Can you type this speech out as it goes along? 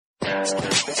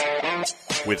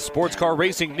With sports car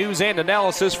racing news and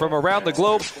analysis from around the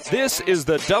globe, this is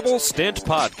the Double Stint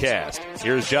Podcast.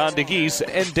 Here's John DeGeese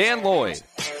and Dan Lloyd.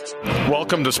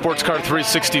 Welcome to Sports Car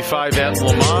 365 at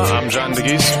Le Mans. I'm John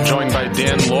DeGeese, joined by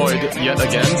Dan Lloyd yet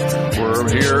again. We're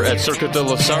here at Circuit de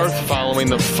la Sarthe following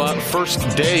the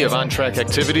first day of on-track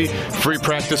activity. Free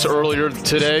practice earlier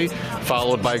today,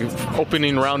 followed by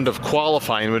opening round of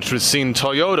qualifying, which was seen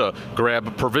Toyota grab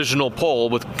a provisional pole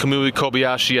with Kamui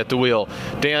Kobayashi at the wheel.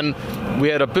 Dan, we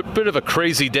had a bit of a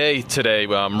crazy day today.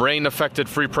 Rain affected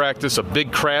free practice, a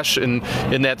big crash in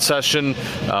that session,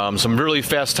 some really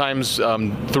fast times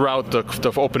throughout the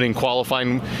opening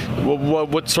qualifying.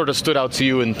 What sort of stood out to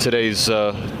you in today's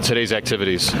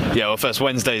activities? Yeah, well, first,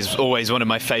 Wednesday is always one of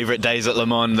my favorite days at Le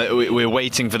Mans. We're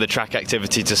waiting for the track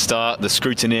activity to start. The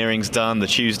scrutineering's done. The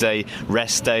Tuesday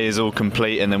rest day is all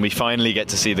complete, and then we finally get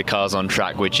to see the cars on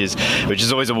track, which is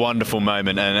always a wonderful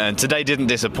moment. And today didn't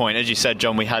disappoint. As you said,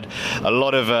 John, we had a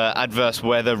lot of adverse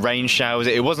weather, rain showers.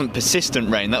 It wasn't persistent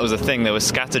rain. That was the thing. There were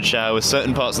scattered showers.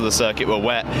 Certain parts of the circuit were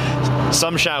wet.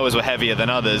 Some showers were heavier than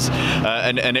others,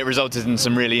 and it resulted in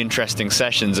some really interesting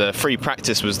sessions. Free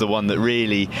practice was the one that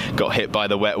really got hit by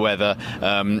the wet weather.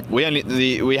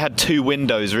 We had two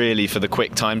windows really for the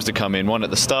quick times to come in, one at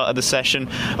the start of the session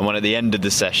and one at the end of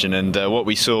the session, and what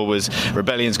we saw was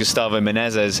Rebellion's Gustavo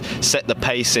Menezes set the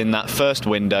pace in that first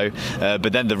window,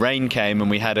 but then the rain came and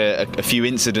we had a few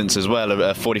incidents as well,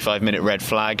 a 45-minute red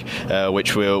flag,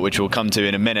 which we'll come to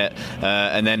in a minute,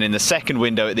 and then in the second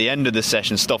window at the end of the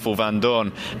session, Stoffel Van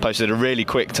Dorn posted a really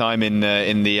quick time in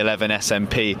the 11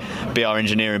 SMP BR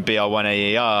Engineering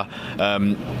BR1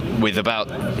 AER with about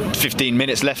 15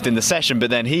 minutes left in the session, but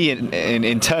then he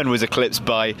in turn was eclipsed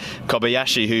by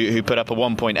Kobayashi, who put up a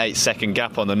 1.8 second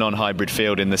gap on the non-hybrid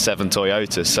field in the 7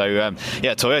 Toyota. So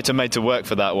Toyota made to work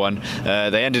for that one.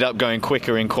 They ended up going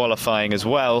quicker in qualifying as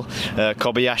well.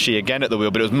 Kobayashi again at the wheel,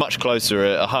 but it was much closer,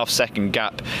 a half-second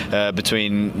gap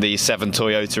between the 7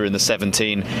 Toyota and the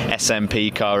 17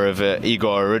 SMP car of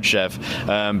Igor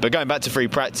Arudzev. But going back to free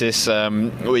practice,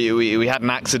 we had an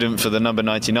accident for the number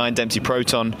 99 Dempsey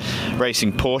Proton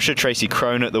racing Porsche, Tracy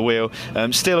Krohn at the wheel.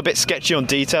 Still a bit sketchy on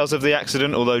details of the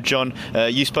accident, although John,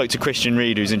 you spoke to Christian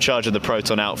Reed, who's in charge of the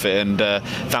Proton outfit, and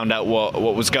found out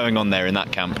what was going on there in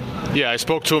that camp. Yeah, I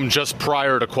spoke to him just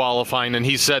prior to qualifying, and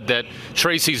he said that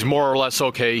Tracy's more or less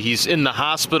okay. He's in the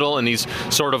hospital, and he's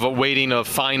sort of awaiting a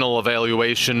final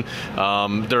evaluation.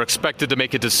 They're expected to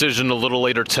make a decision a little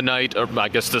later tonight, or I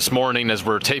guess this morning as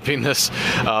we're taping this,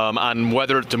 on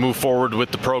whether to move forward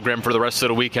with the program for the rest of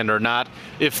the weekend or not.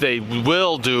 If they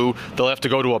will do, they'll have to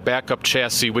go to a backup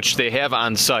chassis, which they have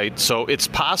on site, so it's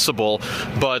possible,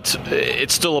 but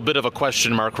it's still a bit of a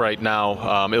question mark right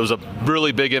now. It was a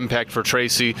really big impact for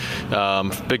Tracy,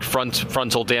 big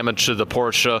frontal damage to the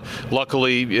Porsche.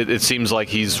 Luckily, it seems like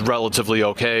he's relatively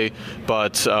okay,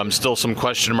 but still some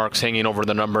question marks hanging over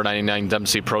the number 99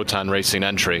 Dempsey Proton Racing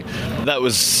entry. That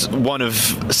was one of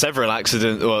several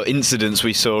incidents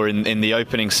we saw in the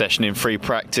opening session in free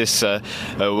practice.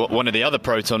 One of the other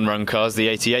Proton run cars, the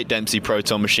 88 Dempsey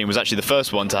Proton machine, was actually the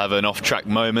first one to have an off-track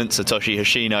moment. Satoshi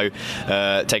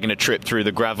Hoshino taking a trip through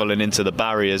the gravel and into the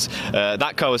barriers.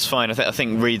 That car was fine. I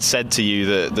think Reed said to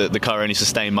you that the car only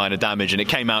sustained minor damage, and it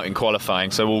came out in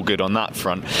qualifying, so all good on that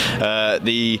front.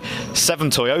 The 7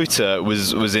 Toyota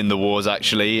was in the wars,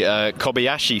 actually.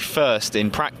 Kobayashi first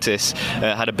in practice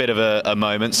had a bit of a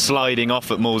moment, sliding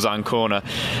off at Mulsanne corner.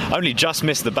 Only just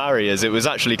missed the barriers. It was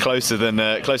actually closer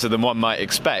than one might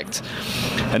expect.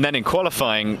 And then in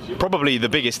qualifying, probably the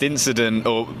biggest incident,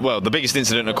 the biggest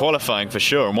incident of qualifying for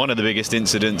sure, and one of the biggest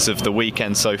incidents of the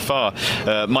weekend so far,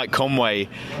 Mike Conway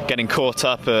getting caught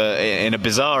up in a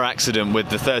bizarre accident with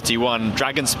the 31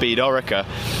 Dragon Speed Oreca.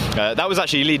 That was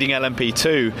actually leading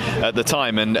LMP2 at the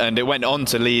time, and it went on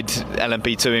to lead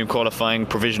LMP2 in qualifying,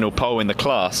 provisional pole in the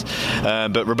class.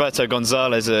 But Roberto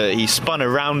Gonzalez, he spun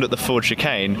around at the Ford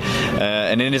chicane,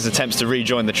 and in his attempts to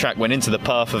rejoin the track, went into the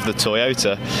path of the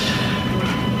Toyota.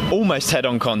 Almost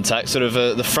head-on contact, sort of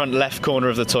the front left corner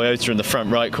of the Toyota and the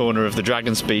front right corner of the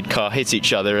Dragon Speed car hit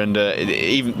each other, and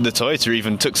even the Toyota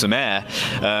even took some air.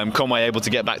 Conway able to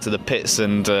get back to the pits,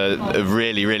 and a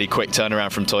really, really quick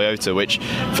turnaround from Toyota, which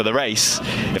for the race,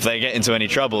 if they get into any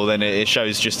trouble, then it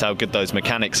shows just how good those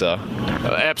mechanics are.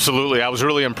 Absolutely. I was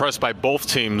really impressed by both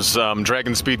teams.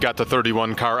 Dragon Speed got the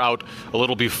 31 car out a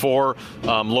little before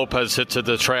Lopez hit to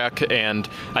the track, and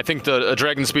I think the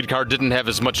Dragon Speed car didn't have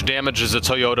as much damage as the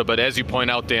Toyota, Toyota. But as you point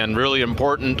out, Dan, really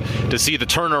important to see the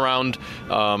turnaround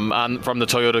from the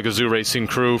Toyota Gazoo Racing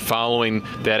crew following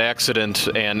that accident,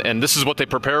 and this is what they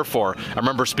prepare for. I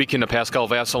remember speaking to Pascal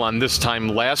Vasselon this time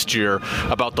last year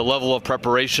about the level of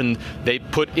preparation they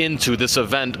put into this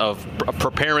event of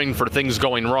preparing for things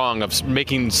going wrong, of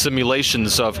making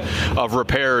simulations of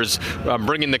repairs,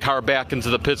 bringing the car back into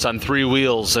the pits on 3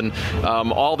 wheels, and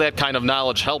all that kind of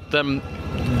knowledge helped them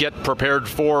get prepared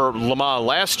for Le Mans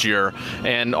last year,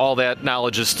 and all that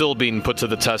knowledge is still being put to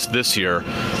the test this year.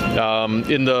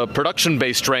 In the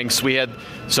production-based ranks, we had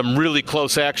some really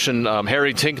close action.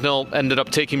 Harry Tincknell ended up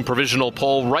taking provisional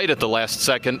pole right at the last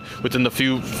second within the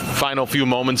final few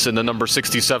moments in the number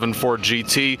 67 Ford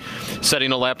GT,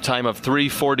 setting a lap time of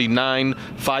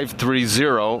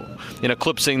 3:49.530 and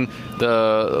eclipsing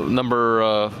the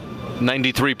number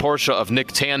 93 Porsche of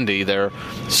Nick Tandy there.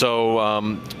 So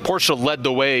Porsche led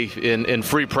the way in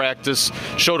free practice,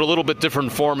 showed a little bit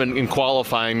different form in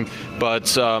qualifying, but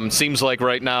seems like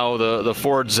right now the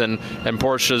Fords and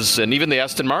Porsches and even the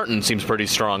Aston Martin seems pretty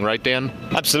strong, right, Dan?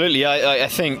 Absolutely. I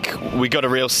think we got a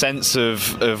real sense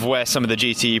of where some of the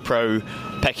GTE Pro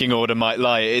pecking order might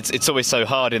lie. It's always so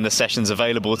hard in the sessions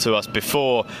available to us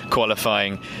before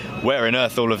qualifying where on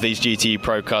earth all of these GTE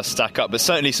Pro cars stack up, but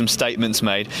certainly some statements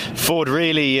made. Ford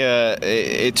really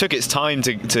it took its time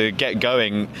to get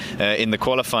going in the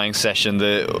qualifying session.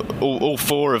 All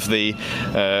 4 of the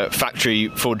factory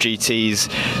Ford GTs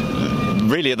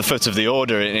really at the foot of the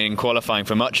order in qualifying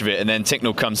for much of it, and then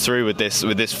Tincknell comes through with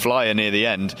this flyer near the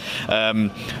end.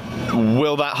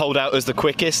 Will that hold out as the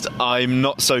quickest? I'm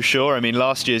not so sure. I mean,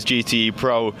 last year's GTE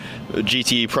Pro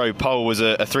pole was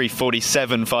a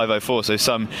 3:47.504, so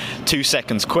some 2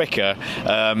 seconds quicker.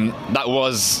 That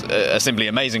was a simply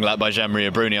amazing lap by Jean-Marie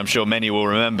Bruni. I'm sure many will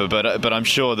remember, but I'm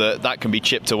sure that can be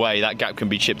chipped away. That gap can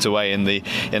be chipped away in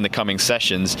the coming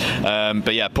sessions.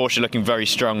 But yeah, Porsche looking very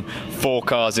strong. 4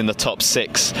 cars in the top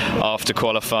 6 after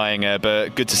qualifying,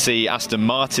 but good to see Aston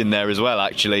Martin there as well,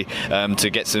 actually, to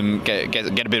get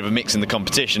a bit of a mix in the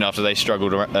competition after they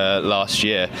struggled last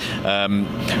year.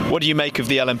 What do you make of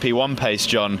the LMP1 pace,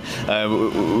 John?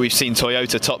 We've seen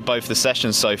Toyota top both the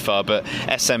sessions so far, but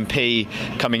SMP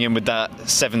coming in with that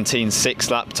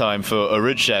 17.6 lap time for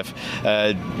Arudzev.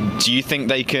 Do you think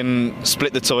they can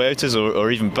split the Toyotas or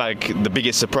even bag the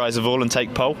biggest surprise of all and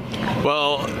take pole?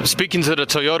 Well, speaking to the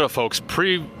Toyota folks,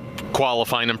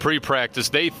 qualifying and pre-practice,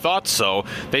 they thought so.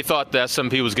 They thought the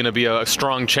SMP was going to be a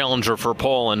strong challenger for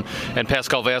pole, and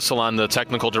Pascal Vasselon, the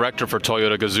technical director for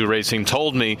Toyota Gazoo Racing,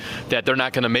 told me that they're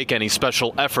not going to make any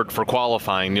special effort for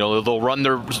qualifying. They'll run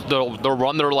their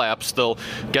laps, they'll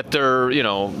get their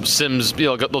sims,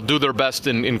 they'll do their best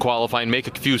in qualifying, make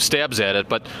a few stabs at it,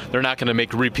 but they're not going to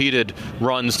make repeated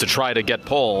runs to try to get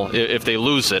pole if they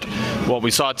lose it. What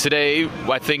we saw today,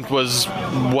 I think, was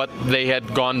what they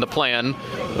had gone to plan.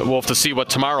 We'll have to see what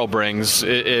tomorrow brings,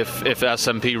 if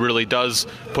SMP really does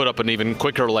put up an even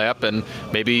quicker lap and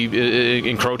maybe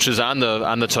encroaches on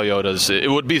the Toyotas. It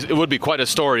would be quite a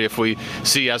story if we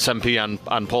see SMP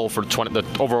on pole for the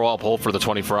overall pole for the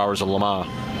 24 Hours of Le Mans.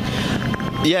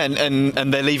 Yeah,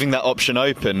 and they're leaving that option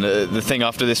open. The thing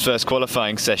after this first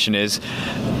qualifying session is,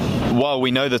 while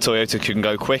we know the Toyota can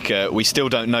go quicker, we still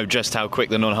don't know just how quick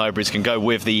the non-hybrids can go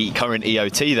with the current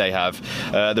EOT they have.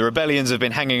 The Rebellions have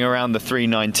been hanging around the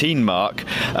 3:19 mark,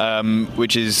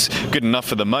 which is good enough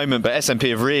for the moment, but SMP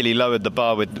have really lowered the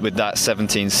bar with that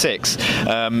 17.6.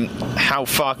 How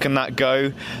far can that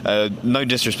go? No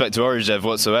disrespect to Arudzev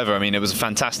whatsoever. I mean, it was a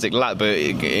fantastic lap, but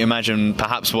imagine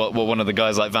perhaps what one of the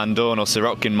guys like Van Dorn or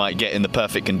Sirotkin might get in the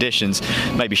perfect conditions,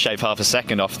 maybe shave half a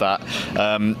second off that.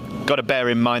 Got to bear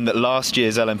in mind that last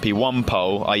year's LMP1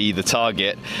 pole, i.e. the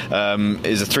target,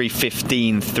 is a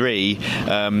 3:15.3.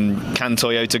 Can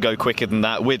Toyota go quicker than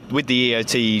that with the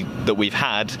EOT that we've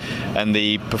had and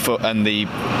the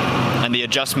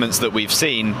adjustments that we've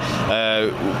seen?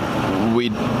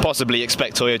 We'd possibly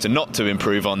expect Toyota not to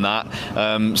improve on that.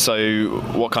 So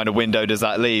what kind of window does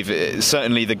that leave?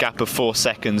 Certainly the gap of 4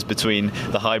 seconds between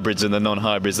the hybrids and the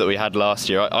non-hybrids that we had last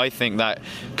year, I think that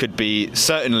could be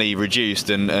certainly reduced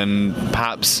and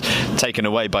perhaps taken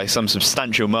away by some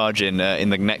substantial margin in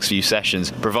the next few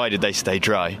sessions, provided they stay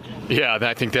dry. Yeah,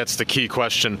 I think that's the key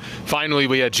question. Finally,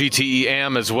 we had GTE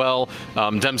AM as well.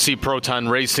 Dempsey Proton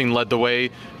Racing led the way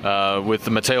with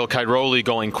Matteo Cairoli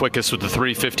going quickest with the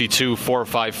 3:52.5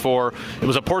 4.54. It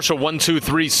was a Porsche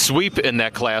 1-2-3 sweep in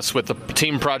that class, with the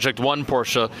Team Project 1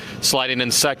 Porsche sliding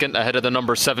in second ahead of the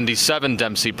number 77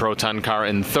 Dempsey Proton car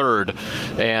in third.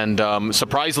 And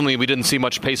surprisingly, we didn't see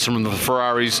much pace from the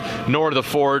Ferraris nor the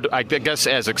Ford, I guess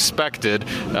as expected,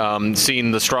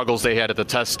 seeing the struggles they had at the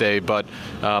test day. But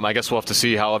I guess we'll have to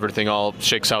see how everything all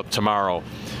shakes out tomorrow.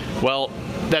 Well,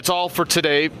 that's all for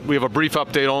today. We have a brief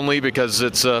update only because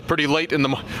it's pretty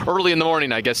early in the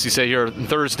morning, I guess you say, here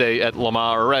Thursday at Le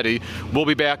Mans already. We'll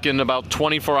be back in about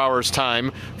 24 hours'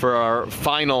 time for our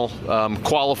final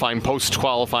post-qualifying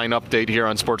update here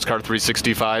on Sports Car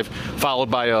 365, followed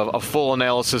by a full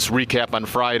analysis recap on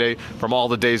Friday from all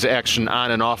the day's action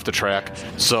on and off the track.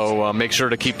 So make sure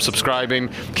to keep subscribing,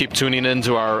 keep tuning in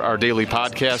to our daily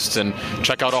podcasts, and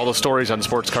check out all the stories on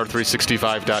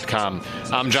sportscar365.com.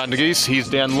 I'm John DeGeese. He's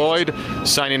Dan Lloyd,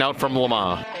 signing out from Le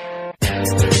Mans.